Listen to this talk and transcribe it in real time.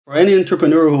For any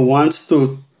entrepreneur who wants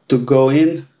to go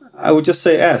in, I would just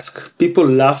say ask. People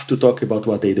love to talk about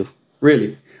what they do.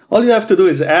 Really. All you have to do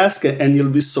is ask, and you'll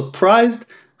be surprised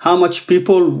how much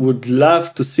people would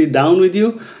love to sit down with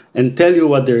you and tell you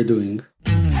what they're doing.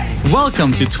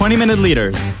 Welcome to 20-Minute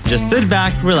Leaders. Just sit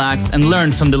back, relax, and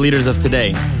learn from the leaders of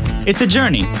today. It's a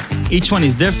journey. Each one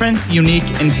is different, unique,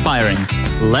 inspiring.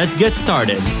 Let's get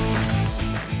started.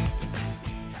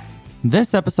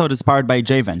 This episode is powered by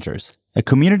J Ventures, a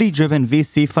community-driven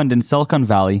VC fund in Silicon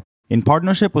Valley in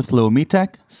partnership with Leumi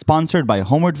Tech, sponsored by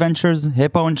Homeward Ventures,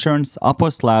 Hippo Insurance,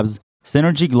 Upwest Labs,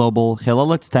 Synergy Global,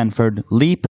 Hillel at Stanford,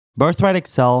 Leap, Birthright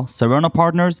Excel, Serona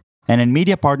Partners, and in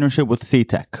media partnership with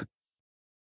CTech.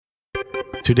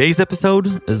 Today's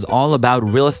episode is all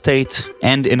about real estate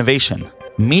and innovation.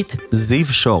 Meet Ziv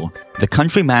Shor, the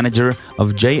country manager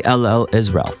of JLL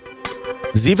Israel.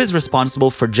 Ziv is responsible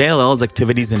for JLL's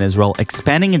activities in Israel,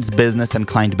 expanding its business and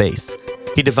client base.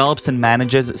 He develops and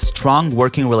manages strong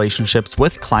working relationships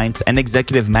with clients and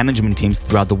executive management teams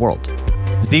throughout the world.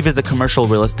 Ziv is a commercial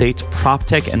real estate, prop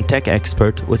tech, and tech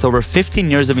expert with over 15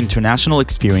 years of international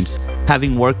experience,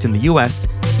 having worked in the US,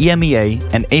 EMEA,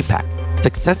 and APAC,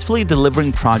 successfully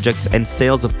delivering projects and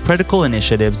sales of critical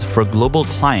initiatives for global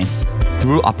clients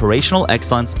through operational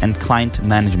excellence and client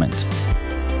management.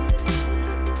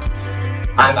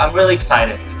 I'm really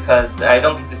excited because I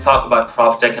don't get to talk about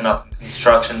prop tech enough,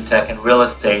 construction tech and real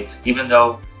estate, even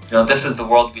though this is the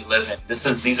world we live in.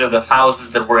 These are the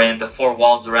houses that we're in, the four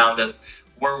walls around us.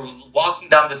 We're walking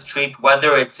down the street,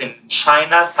 whether it's in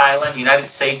China, Thailand, United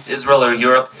States, Israel, or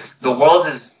Europe. The world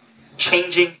is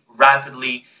changing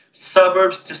rapidly.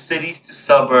 Suburbs to cities to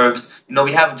suburbs.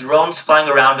 We have drones flying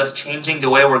around us, changing the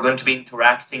way we're going to be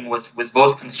interacting with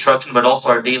both construction, but also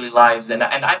our daily lives. And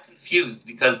I'm confused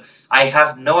because I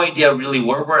have no idea really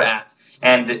where we're at.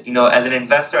 And, as an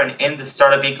investor and in the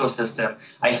startup ecosystem,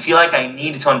 I feel like I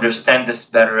need to understand this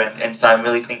better. And so I'm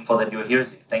really thankful that you're here,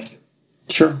 Ziv. Thank you.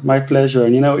 Sure, my pleasure.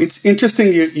 And, it's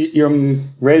interesting you're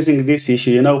raising this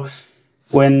issue.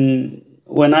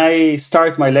 When I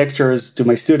start my lectures to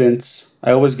my students,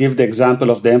 I always give the example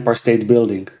of the Empire State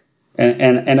Building.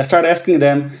 And I start asking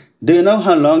them, do you know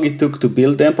how long it took to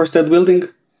build the Empire State Building?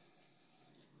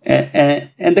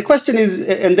 And the question is,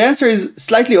 and the answer is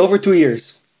slightly over 2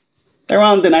 years,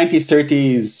 around the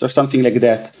 1930s or something like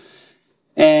that.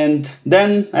 And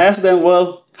then I asked them,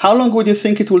 well, how long would you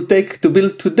think it will take to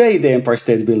build today the Empire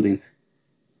State Building?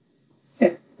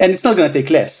 And it's not going to take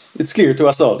less. It's clear to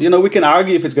us all. We can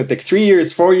argue if it's going to take 3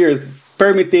 years, 4 years,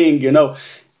 permitting,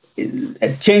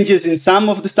 changes in some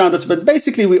of the standards. But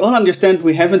basically, we all understand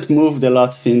we haven't moved a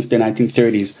lot since the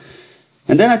 1930s.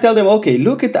 And then I tell them, okay,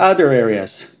 look at other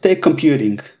areas. Take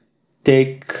computing,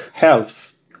 take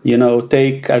health,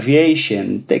 take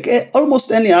aviation, take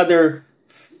almost any other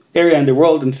area in the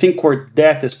world and think where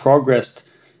that has progressed,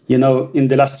 in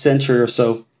the last century or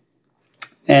so.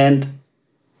 And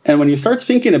when you start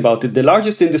thinking about it, the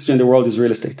largest industry in the world is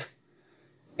real estate.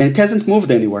 And it hasn't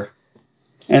moved anywhere.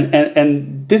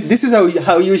 And this is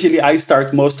how usually I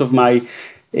start most of my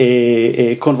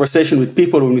a conversation with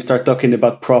people when we start talking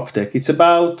about prop tech. It's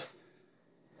about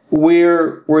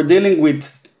we're dealing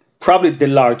with probably the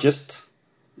largest,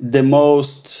 the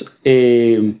most,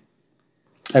 I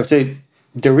would say,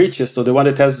 the richest, or the one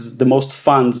that has the most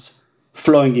funds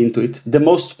flowing into it, the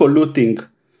most polluting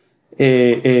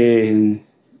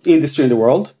industry in the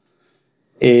world.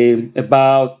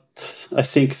 About, I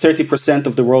think, 30%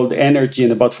 of the world energy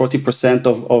and about 40%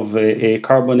 of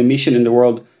carbon emission in the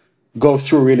world go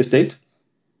through real estate.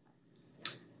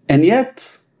 And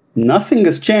yet, nothing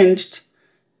has changed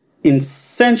in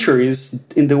centuries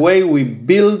in the way we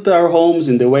build our homes,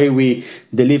 in the way we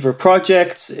deliver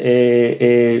projects.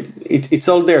 It's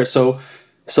all there. So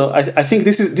I think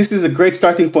this is a great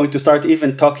starting point to start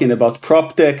even talking about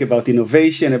prop tech, about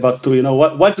innovation, about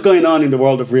what's going on in the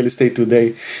world of real estate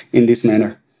today in this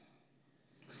manner.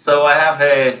 So I have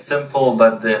a simple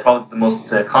but probably the most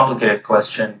complicated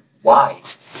question. Why?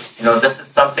 This is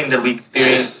something that we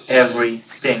experience every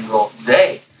single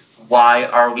day. Why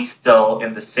are we still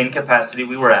in the same capacity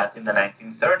we were at in the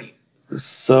 1930s?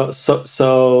 So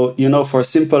for a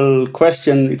simple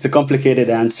question, it's a complicated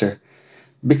answer.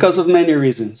 Because of many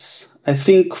reasons. I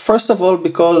think, first of all,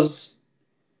 because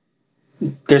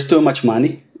there's too much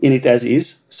money in it as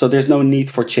is, so there's no need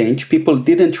for change. People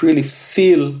didn't really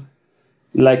feel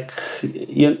like,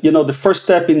 the first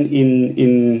step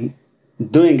in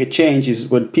doing a change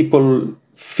is when people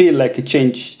feel like a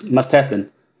change must happen.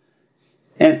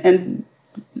 And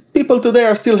people today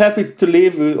are still happy to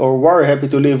live, or were happy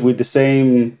to live with the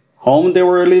same home they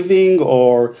were living,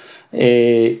 or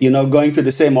going to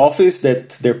the same office that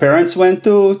their parents went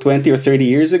to 20 or 30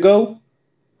 years ago.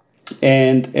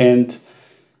 And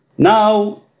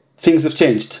now things have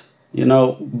changed,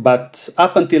 but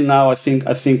up until now, I think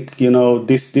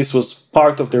this was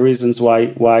part of the reasons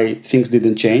why things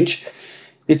didn't change.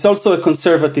 It's also a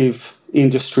conservative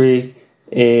industry.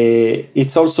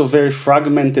 It's also a very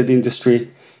fragmented industry.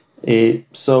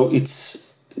 So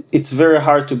it's very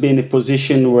hard to be in a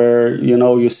position where,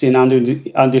 you see in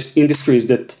under industries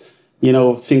that,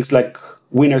 things like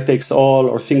winner takes all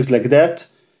or things like that.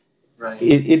 Right.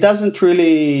 It doesn't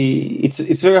really,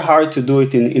 it's very hard to do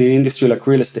it in an industry like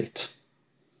real estate.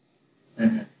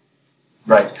 Mm-hmm.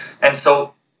 Right. And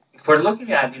so if we're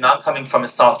looking at, I'm coming from a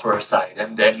software side,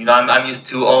 and I'm used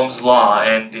to Ohm's law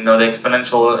and, the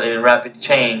exponential rapid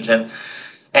change and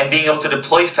being able to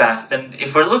deploy fast. And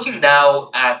if we're looking now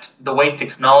at the way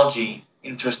technology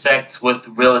intersects with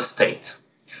real estate,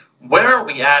 where are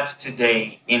we at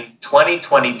today in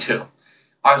 2022?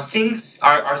 Are things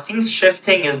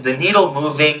shifting? Is the needle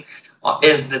moving?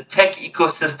 Is the tech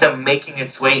ecosystem making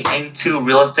its way into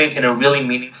real estate in a really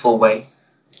meaningful way?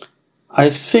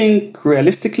 I think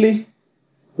realistically,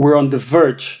 we're on the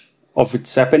verge of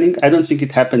it's happening. I don't think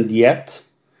it happened yet.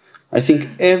 I think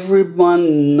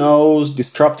everyone knows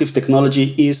disruptive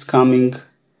technology is coming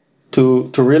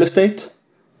to real estate,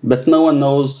 but no one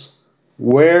knows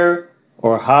where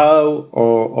or how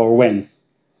or when.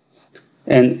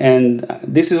 And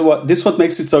this is what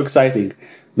makes it so exciting,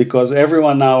 because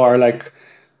everyone now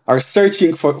are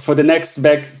searching for the next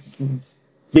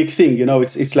big thing.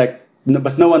 It's like,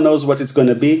 but no one knows what it's going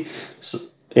to be.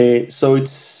 So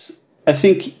it's, I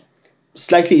think,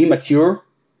 slightly immature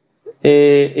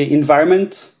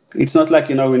environment. It's not like,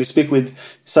 when you speak with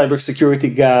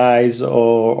cybersecurity guys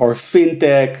or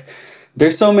fintech,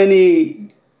 there's so many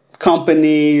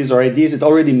companies or ideas that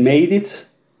already made it.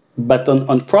 But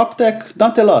on prop tech,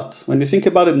 not a lot. When you think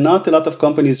about it, not a lot of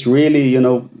companies really,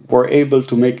 were able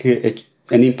to make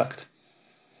an impact.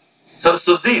 So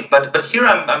Ziv, but here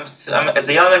I'm as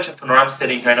a young entrepreneur, I'm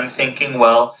sitting here and I'm thinking,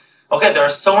 well, okay, there are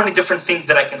so many different things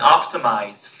that I can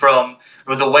optimize, from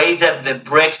the way that the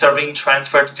bricks are being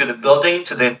transferred to the building,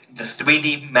 to the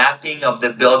 3D mapping of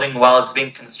the building while it's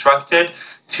being constructed,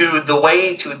 to the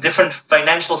way to different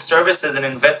financial services and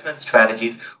investment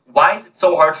strategies. Why is it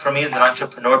so hard for me as an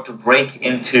entrepreneur to break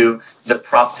into the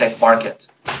prop tech market?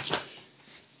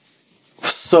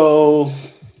 So,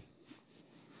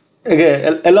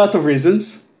 again, a lot of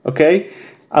reasons, okay?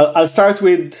 I'll start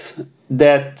with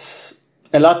that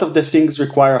a lot of the things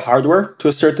require hardware to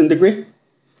a certain degree,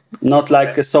 not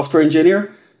like a software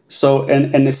engineer. So,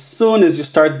 and as soon as you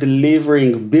start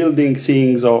delivering, building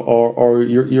things, or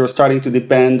you're starting to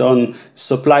depend on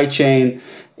supply chain,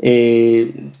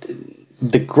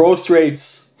 the growth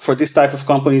rates for this type of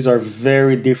companies are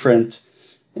very different.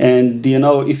 And,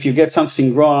 if you get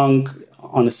something wrong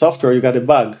on the software, you got a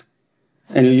bug.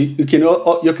 And you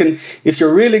can, if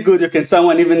you're really good, you can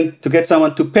get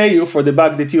someone to pay you for the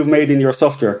bug that you've made in your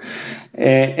software.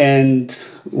 And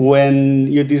when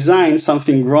you design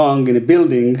something wrong in a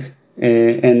building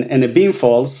and a beam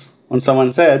falls on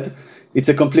someone's head, it's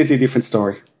a completely different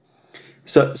story.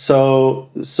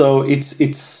 So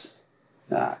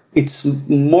it's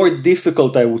more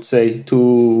difficult, I would say,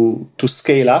 to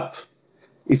scale up.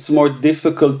 It's more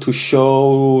difficult to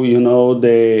show,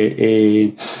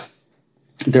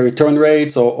 the return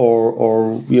rates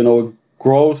or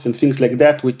growth and things like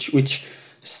that, which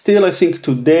still, I think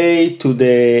today to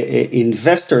the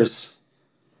investors,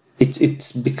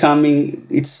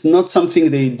 it's not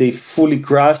something they fully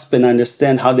grasp and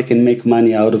understand how they can make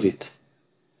money out of it.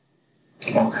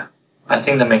 Okay. I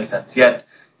think that makes sense. Yet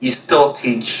you still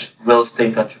teach real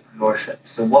estate entrepreneurship.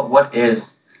 So what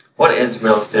is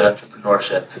real estate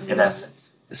entrepreneurship in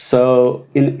essence? So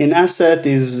in asset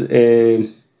is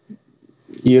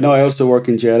I also work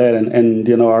in JLL,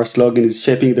 and our slogan is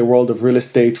shaping the world of real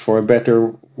estate for a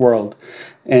better world,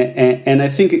 and I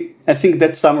think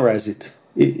that summarizes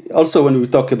it. Also, when we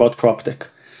talk about prop tech,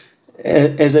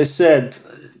 as I said,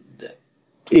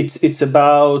 it's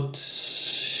about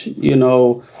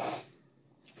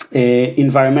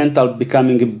environmental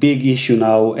becoming a big issue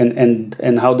now,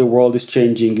 and how the world is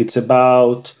changing. It's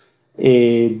about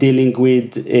dealing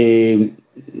with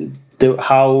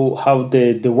how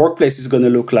the workplace is going to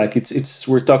look like.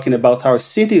 We're talking about how our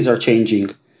cities are changing,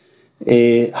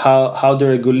 how the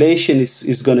regulation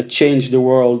is going to change the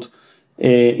world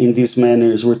in these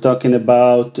manners. We're talking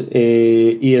about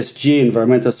ESG,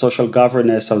 environmental social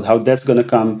governance, how that's going to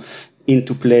come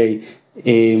into play.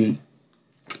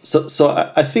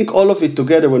 I think all of it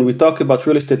together, when we talk about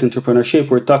real estate entrepreneurship,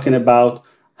 we're talking about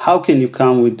how can you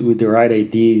come with the right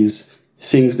ideas,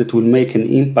 things that will make an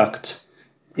impact,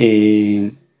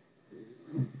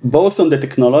 both on the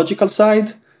technological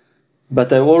side,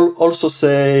 but I will also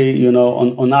say,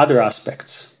 on other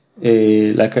aspects,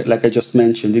 like I just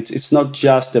mentioned, it's not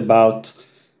just about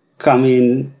come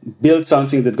in, build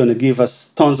something that's going to give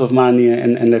us tons of money,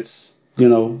 and let's,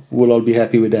 we'll all be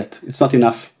happy with that. It's not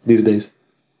enough these days.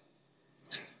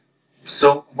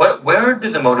 So where do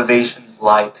the motivations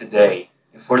lie today?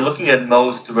 If we're looking at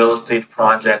most real estate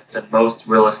projects and most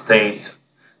real estate,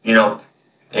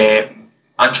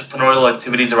 entrepreneurial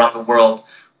activities around the world,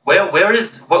 what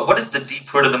is the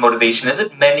deep root of the motivation? Is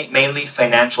it mainly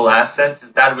financial assets?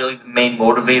 Is that really the main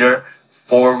motivator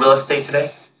for real estate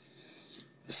today?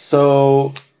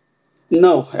 So,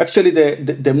 no, actually,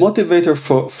 the motivator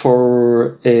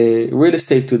for real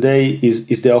estate today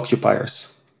is the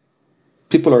occupiers.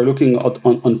 People are looking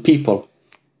on people.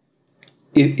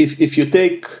 If you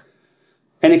take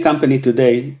any company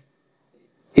today,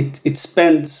 it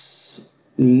spends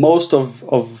most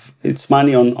of its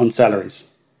money on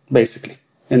salaries, basically.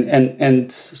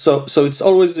 And so it's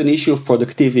always an issue of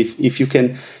productivity. If you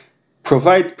can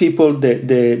provide people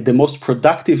the most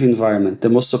productive environment, the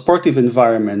most supportive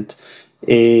environment,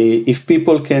 if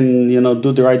people can,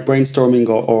 do the right brainstorming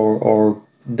or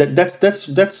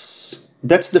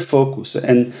that's the focus.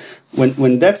 And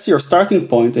when that's your starting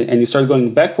point and you start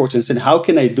going backwards and saying, how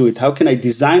can I do it? How can I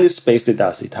design a space that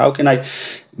does it? How can I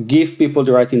give people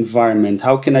the right environment?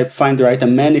 How can I find the right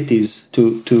amenities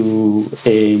that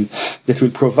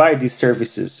will provide these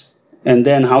services? And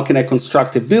then how can I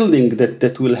construct a building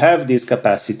that will have these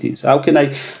capacities? How can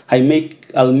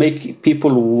I'll make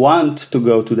people want to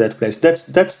go to that place?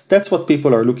 That's what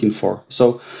people are looking for.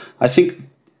 So I think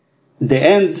the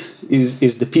end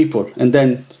is the people, and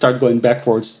then start going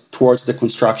backwards towards the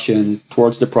construction,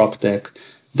 towards the prop tech.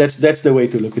 That's the way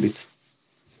to look at it.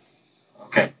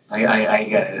 Okay, I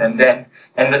get it.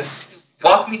 And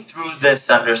walk me through this,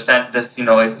 understand this,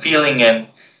 feeling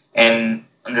and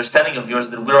understanding of yours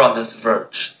that we're on this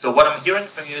verge. So what I'm hearing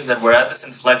from you is that we're at this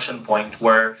inflection point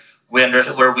where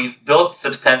we've built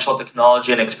substantial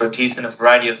technology and expertise in a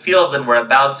variety of fields, and we're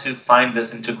about to find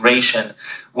this integration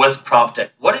with PropTech.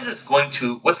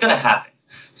 What's going to happen?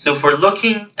 So if we're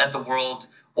looking at the world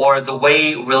or the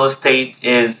way real estate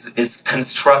is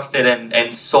constructed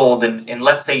and sold in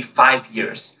let's say 5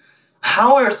 years,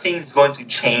 how are things going to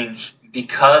change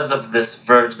because of this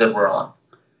verge that we're on?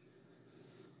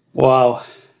 Wow.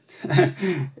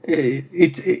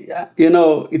 It's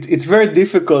very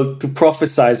difficult to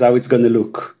prophesize how it's going to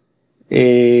look.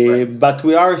 Right. But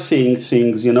we are seeing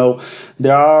things,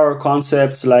 there are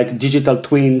concepts like digital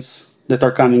twins that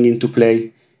are coming into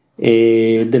play.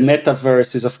 The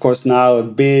metaverse is, of course, now a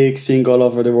big thing all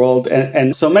over the world.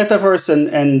 And so metaverse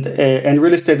and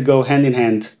real estate go hand in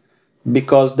hand,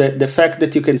 because the fact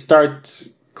that you can start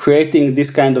creating this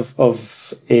kind of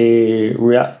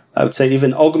I would say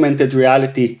even augmented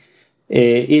reality,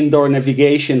 indoor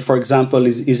navigation, for example,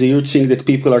 is a huge thing that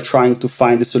people are trying to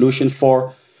find a solution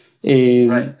for.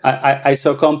 Right. I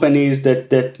saw companies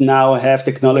that now have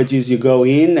technologies. You go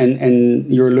in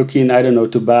and you're looking,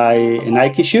 to buy a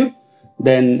Nike shoe.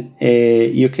 Then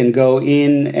you can go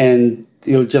in and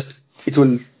you'll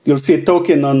see a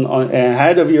token on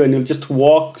ahead of you, and you'll just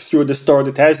walk through the store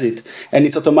that has it, and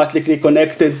it's automatically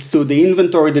connected to the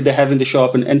inventory that they have in the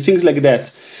shop and things like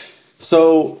that.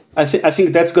 So I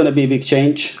think that's going to be a big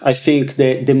change. I think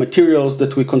the materials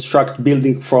that we construct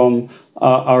building from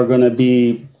are going to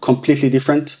be completely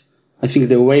different. I think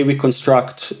the way we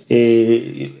construct,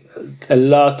 a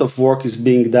lot of work is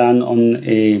being done on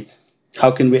how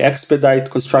can we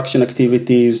expedite construction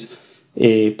activities,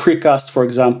 precast, for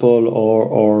example,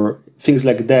 or things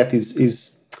like that.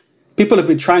 Is people have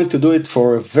been trying to do it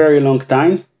for a very long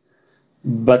time.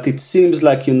 But it seems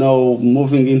like,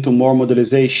 moving into more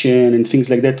modelization and things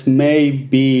like that may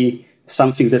be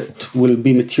something that will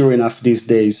be mature enough these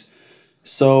days.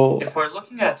 So if we're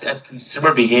looking at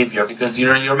consumer behavior, because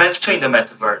you're mentioning the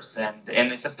metaverse,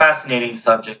 and it's a fascinating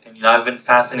subject, and I've been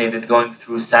fascinated going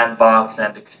through Sandbox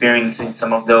and experiencing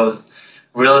some of those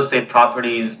real estate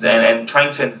properties and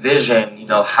trying to envision,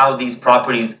 how these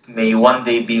properties may one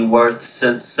day be worth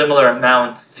similar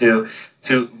amounts to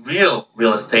real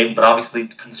estate, but obviously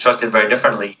constructed very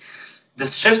differently.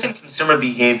 This shift in consumer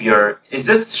behavior, is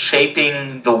this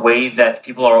shaping the way that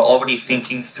people are already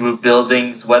thinking through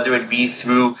buildings, whether it be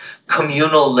through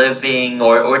communal living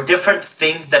or different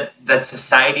things that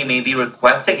society may be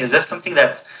requesting? Is this something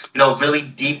that's really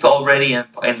deep already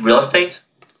in real estate?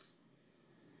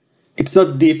 it's not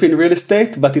deep in real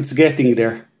estate, but it's getting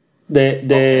there. The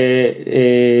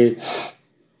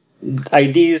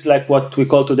ideas like what we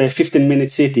call today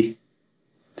 15-minute city,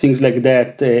 things like that,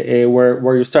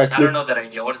 where you start. I don't know that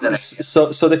idea. What is that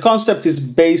idea? So the concept is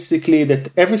basically that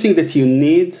everything that you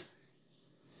need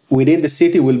within the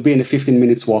city will be in a 15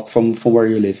 minutes walk from where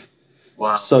you live.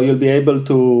 Wow. So you'll be able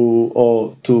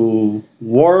to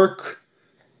work,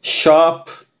 shop,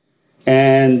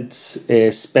 and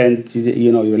spend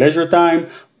your leisure time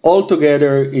all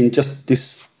together in just this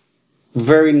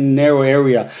very narrow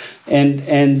area, and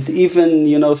even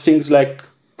things like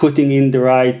putting in the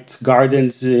right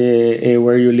gardens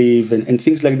where you live and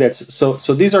things like that.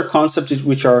 So these are concepts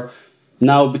which are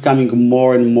now becoming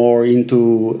more and more into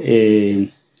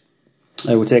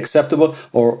I would say acceptable,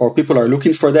 or people are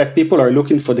looking for that. People are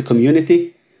looking for the community.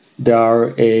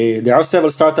 There are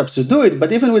several startups to do it, but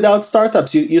even without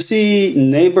startups, you see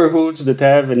neighborhoods that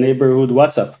have a neighborhood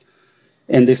WhatsApp,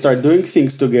 and they start doing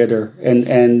things together, and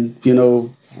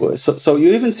so you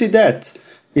even see that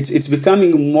it's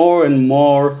becoming more and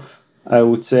more, I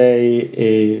would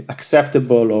say,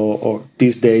 acceptable, or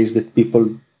these days that people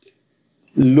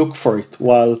look for it.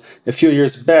 While a few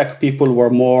years back, people were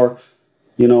more,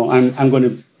 I'm going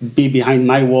to be behind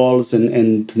my walls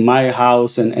and my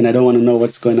house, and I don't want to know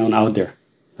what's going on out there.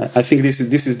 I think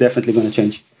this is definitely going to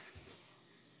change.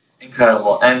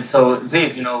 Incredible. And so, Ziv,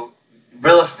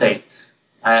 real estate.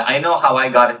 I know how I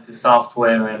got into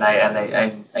software, and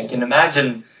I can imagine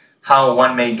how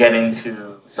one may get into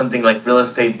something like real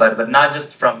estate, but not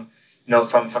just from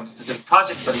specific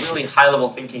projects, but really high level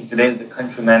thinking. Today is the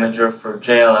country manager for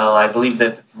JLL. I believe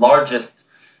that the largest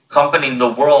company in the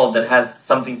world that has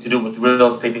something to do with real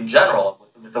estate in general,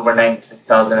 with over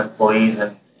 96,000 employees,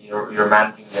 and you're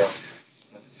managing them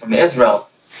from Israel.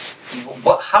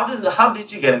 How did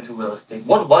you get into real estate?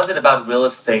 What was it about real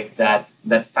estate that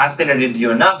fascinated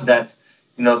you enough that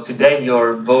today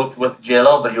you're both with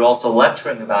JLL, but you're also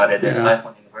lecturing about it at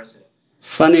Eichmann University?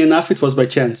 Funny enough, it was by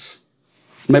chance.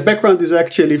 My background is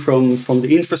actually from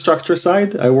the infrastructure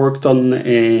side. I worked on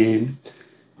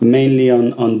mainly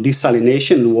on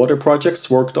desalination and water projects,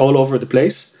 worked all over the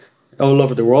place, all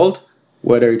over the world,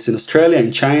 whether it's in Australia,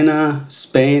 in China,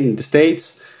 Spain, the States.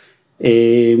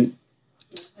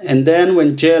 And then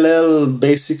when JLL,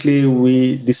 basically,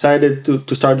 we decided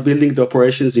to start building the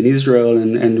operations in Israel,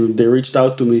 and they reached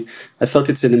out to me, I thought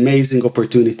it's an amazing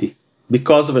opportunity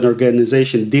because of an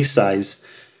organization this size.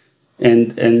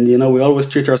 And we always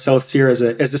treat ourselves here as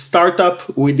a startup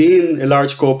within a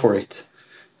large corporate.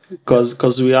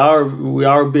 Because we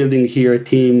are building here a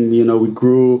team. We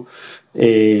grew,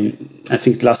 I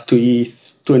think, the last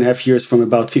 2.5 years from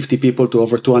about 50 people to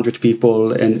over 200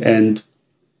 people, and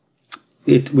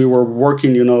we were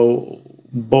working,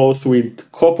 both with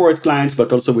corporate clients,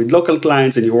 but also with local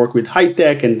clients, and you work with high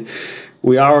tech, and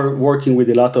we are working with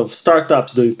a lot of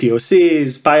startups doing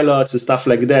POCs, pilots, and stuff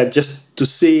like that, just to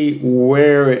see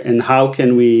where and how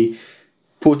can we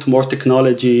put more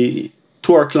technology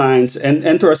to our clients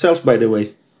and to ourselves, by the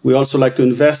way. We also like to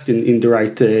invest in the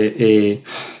right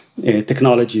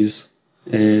technologies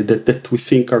that we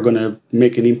think are going to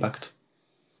make an impact.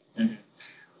 Mm-hmm.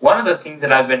 One of the things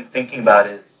that I've been thinking about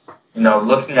is,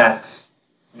 looking at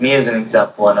me as an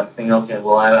example, and I'm thinking, okay,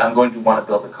 well, I'm going to want to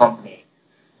build a company.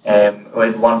 At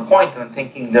one point, I'm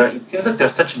thinking, it seems like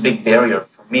there's such a big barrier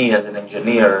for me as an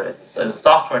engineer, as a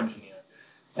software engineer,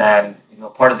 and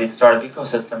part of the startup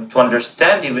ecosystem, to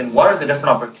understand even what are the different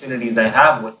opportunities I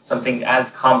have with something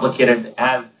as complicated,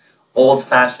 as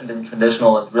old-fashioned and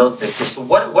traditional as real estate. So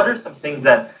what are some things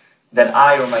that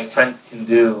I or my friends can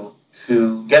do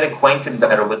to get acquainted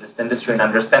better with this industry and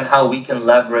understand how we can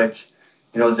leverage,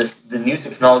 the new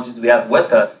technologies we have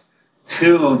with us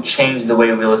to change the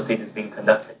way real estate is being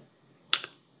conducted?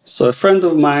 So a friend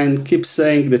of mine keeps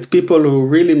saying that people who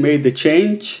really made the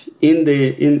change in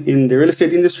the real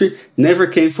estate industry never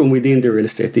came from within the real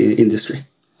estate industry.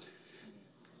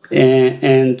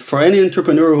 And for any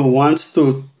entrepreneur who wants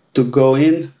to go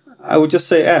in, I would just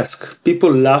say ask.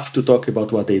 People love to talk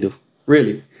about what they do,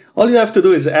 really. All you have to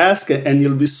do is ask, and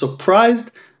you'll be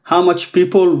surprised how much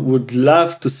people would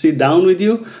love to sit down with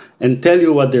you and tell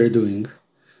you what they're doing.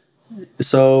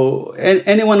 So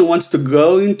anyone who wants to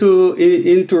go into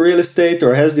real estate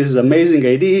or has this amazing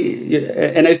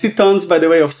idea, and I see tons, by the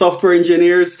way, of software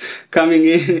engineers coming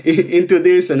into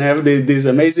this and have these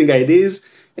amazing ideas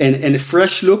and a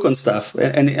fresh look on stuff.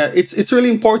 And it's really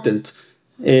important.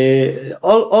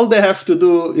 All they have to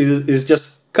do is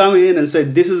just come in and say,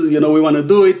 this is, we want to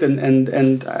do it.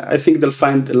 And I think they'll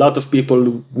find a lot of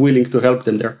people willing to help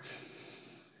them there.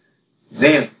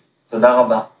 Ziv, תודה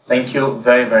רבה. Thank you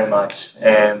very, very much.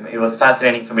 It was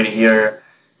fascinating for me to hear,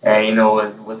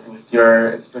 with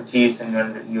your expertise and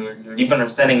your deep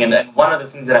understanding. And one of the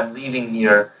things that I'm leaving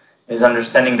here is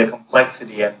understanding the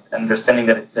complexity and understanding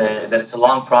that it's a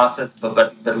long process,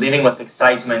 but leaving with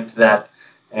excitement that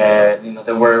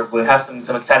that we have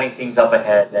some exciting things up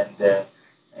ahead.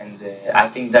 And I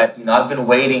think that I've been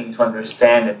waiting to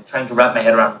understand and trying to wrap my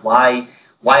head around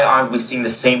why aren't we seeing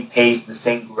the same pace, the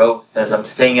same growth as I'm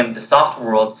seeing in the software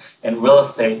world and real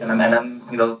estate? And I'm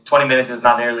 20 minutes is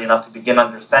not nearly enough to begin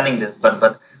understanding this,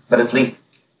 but at least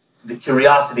the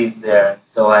curiosity is there.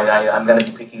 So I'm going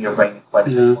to be picking your brain quite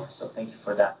a bit more. So thank you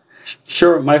for that.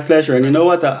 Sure, my pleasure. And you know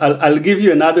what? I'll give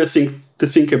you another thing to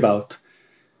think about.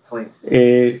 Please.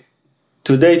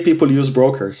 Today, people use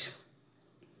brokers.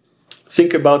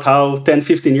 Think about how 10,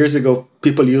 15 years ago,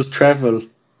 people used travel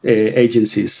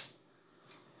agencies.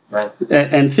 Right.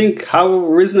 And think how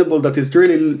reasonable that is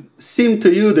really seem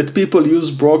to you that people use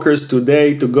brokers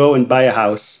today to go and buy a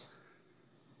house.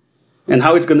 And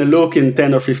how it's going to look in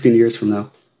 10 or 15 years from now.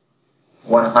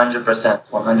 100%.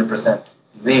 100%.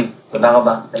 Ziv, toda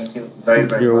rabba. Thank you very, very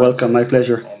much. You're welcome. My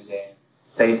pleasure. And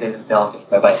stay safe and stay healthy.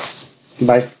 Bye-bye.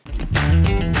 Bye.